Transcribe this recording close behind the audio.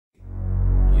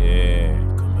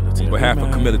On behalf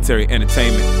of Military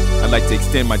Entertainment, I'd like to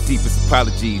extend my deepest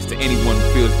apologies to anyone who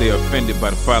feels they are offended by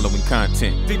the following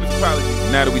content. Deepest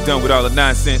apologies. Now that we're done with all the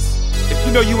nonsense, if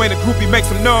you know you ain't a groupie, make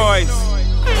some noise.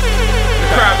 The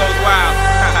crowd goes wild.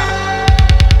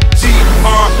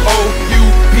 G-R-O-U-P-I-E.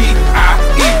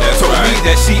 That's told me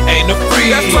that she ain't a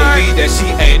free. That's right. Told me that she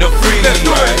ain't a free. That's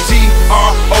right.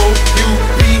 G-R-O-U-P-I-E.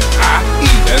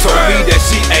 That's told me that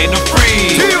she ain't a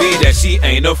free. Told me that she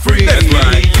ain't a free. That's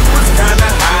right. You was kinda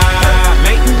high,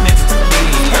 maintenance to me.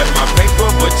 Had my paper,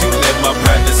 but you let my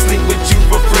partner sleep with you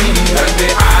for free.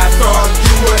 I thought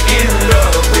you were in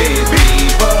love with me,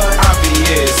 but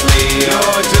obviously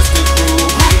you're just a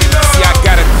groupie. See, I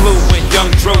got a clue when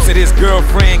Young Dro said his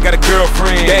girlfriend got a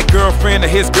girlfriend. That girlfriend of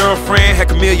his girlfriend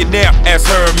had a millionaire as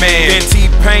her man. Then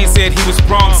T-Pain said he was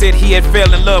wrong, said he had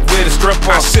fell in love with a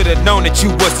stripper. I should've known that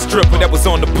you was the stripper that was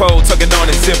on the pole tugging on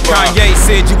his zipper. Kanye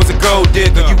said you was a gold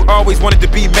digger, you always wanted to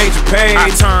be Major Payne. I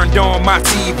turned on my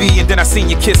TV and then I seen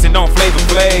you kissing on Flavor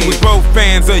Flav. We was both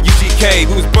fans of UGK,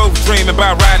 we was both dreaming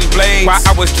about riding blades. While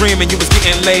I was dreaming, you was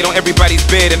getting laid on everybody's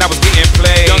bed and I was getting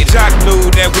played. Young Jock knew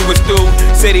that we was through,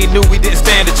 said he knew we didn't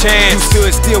stand a chance. You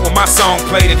stood still when my song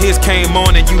played and his came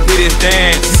on and you did his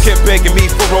dance. You kept begging me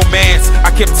for romance,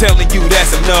 I kept telling you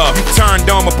that's enough. You turned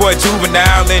on my boy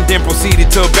Juvenile and then proceeded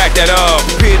to back that up.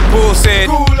 Pitbull said,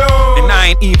 and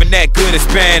I ain't even that good at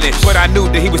Spanish, but I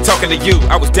knew that he was talking to you.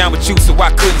 I was down with you, so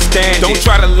I couldn't stand it. Don't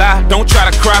try to lie, don't try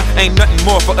to cry, ain't nothing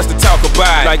more for us to talk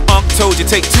about. Like Unc told you,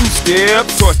 take 2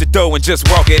 steps towards the door and just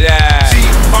walk it out.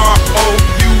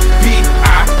 G-R-O-U-P-I-E.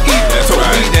 That's told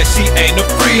me that she ain't a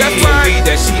free. That's right. Me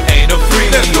that she ain't a free.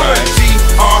 That's right.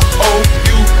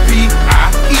 G-R-O-U-P-I-E.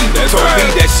 That's told me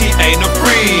that she ain't a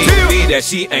free. Me that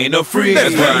she ain't a free.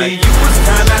 That's right. You was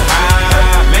kinda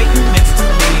high, maintenance to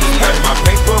me. Had my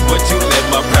paper, but you let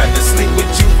my partner sleep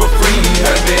with you for free.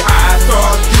 I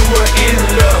thought you were in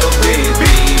love with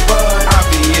me, but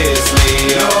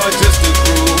obviously you're just a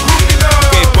groupie.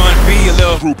 You gave Bun B a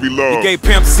little groupie love. You gave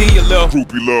Pimp C a little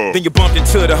groupie love. Then you bumped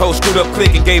into the whole screwed up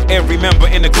clique and gave every member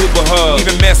in the group a hug.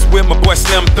 Even messed with my boy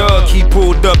Slim Thug. He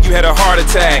pulled up, you had a heart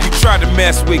attack. You tried to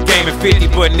mess with Game and 50,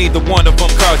 but neither one of them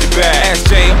called you back. Ask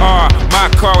JR, my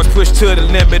car was pushed to the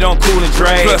limit on Cool and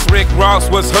Dre. Plus Rick Ross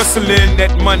was hustling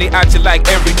that money out you like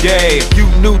every day. You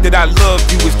knew that I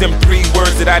loved you was them 3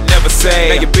 words that I'd never say.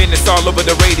 Now your business all over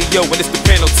the radio and it's the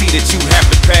penalty that you have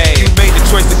to pay. You made the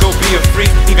choice to go be a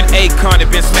freak, even Akon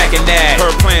had been smacking that.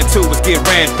 Her plan too was get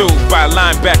ran through by a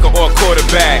linebacker or a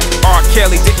quarterback. R.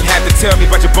 Kelly didn't have to tell me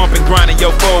about your bump and grind and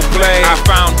your full play. I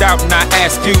found out and I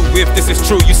asked you if this is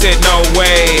true, you said no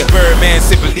way. Birdman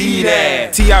said believe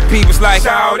that. T.I.P. was like,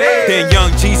 shout it. Then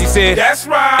Young Jeezy said, that's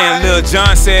right. And Lil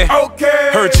Jon said,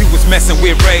 okay. Heard you was messing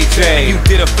with Ray J. You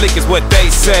did a flick is what they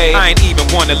say. I ain't even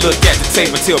wanna look at the tape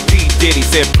until P. Diddy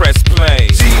said press play.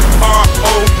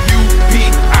 G-R-O-U-P-I-E.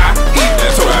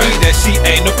 That's told me that she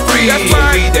ain't a free. That's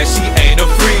right. Me that she ain't a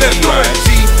free. That's right.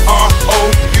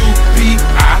 G-R-O-U-P-I-E.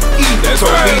 That's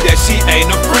told me that she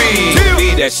ain't a free.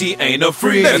 Me that she ain't a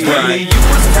free. That's right. You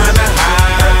was kinda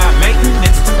high,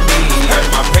 maintenance to me. Had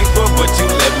my paper, but you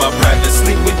let my partner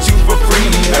sleep with you for free.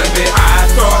 I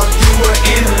thought you were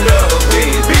in love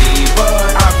with me,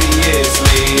 but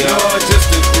obviously you're just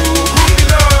a groupie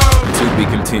love. To be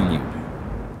continued.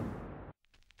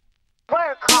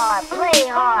 Work hard, play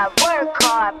hard, work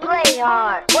hard, play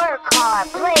hard, work hard,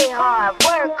 play hard,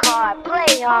 work hard,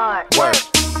 play hard. Work,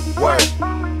 work,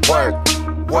 work,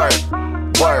 work,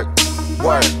 work,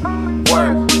 work,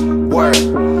 work,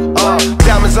 work.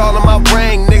 Diamonds all in my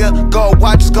ring, nigga. Gold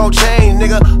watches, gold chain,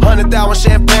 nigga. 100,000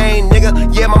 champagne, nigga.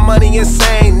 Yeah, my money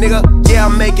insane, nigga. Yeah,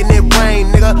 I'm making it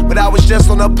rain, nigga. But I was just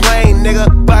on a plane, nigga.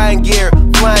 Buying gear,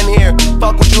 flying here.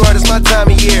 Fuck what you heard, it's my time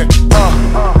of year.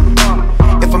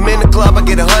 If I'm in the club, I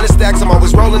get 100 stacks. I'm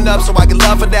always rolling up, so I get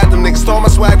love for that. Them niggas stole my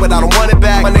swag, but I don't want it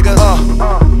back. My nigga,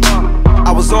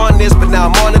 I was on this, but now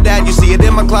I'm on to that. You see it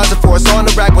in my closet, for it's on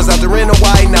the rack. Was out there in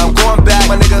Hawaii, now I'm going back.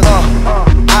 My nigga,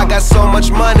 I got so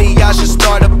much money, I should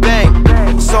start a bank.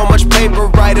 So much paper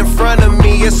right in front of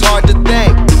me, it's hard to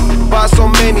think. Buy so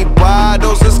many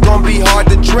bottles, it's gonna be hard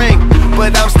to drink.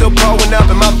 But I'm still growing up,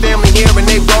 and my family here, and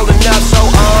they rolling up. So,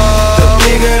 the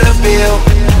bigger the bill,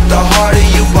 the harder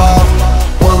you ball.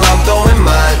 Well, I'm throwing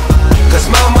mine, cause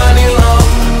my money long.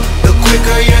 The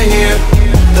quicker you're here,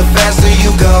 the faster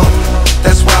you go.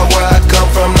 That's why where I come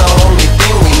from, the only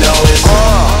thing we know is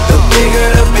the bigger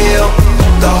the bill,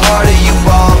 the harder you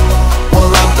ball.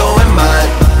 Well, I'm throwing mine,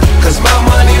 cause my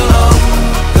money long.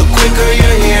 The quicker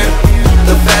you're here,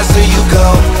 the faster you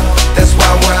go. That's why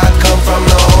where I come from,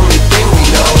 the only thing we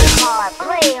know is hard,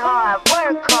 play hard,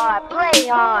 work hard, play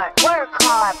hard, work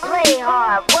hard, play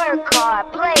hard, work hard,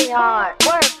 play hard,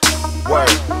 work. work,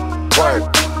 work,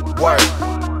 work,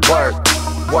 work,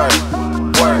 work,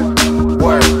 work,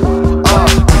 work.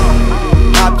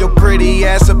 Hop your pretty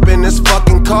ass up in this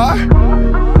fucking car.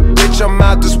 Bitch, I'm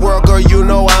out this world, girl, you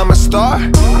know I'm a star.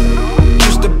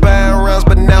 Used to buy rounds,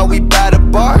 but now we buy the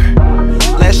bar.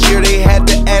 Last year they had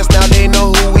to ask, now they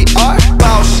know who we are.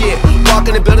 Ball shit, walk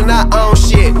in the building, I own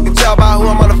shit. You can tell by who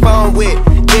I'm on the phone with.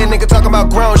 Yeah, nigga talking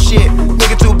about grown shit.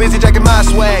 Nigga too busy jacking my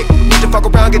swag. Need to fuck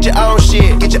around, get your own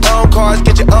shit. Get your own cars,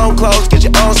 get your own clothes, get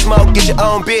your own smoke, get your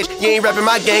own bitch. You ain't rapping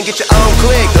my gang, get your own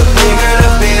clique. The bigger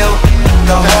the bill,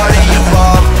 the harder you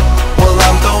fall. Well,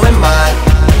 I'm throwing mine,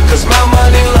 cause my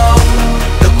money low.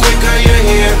 The quicker you're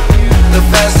here,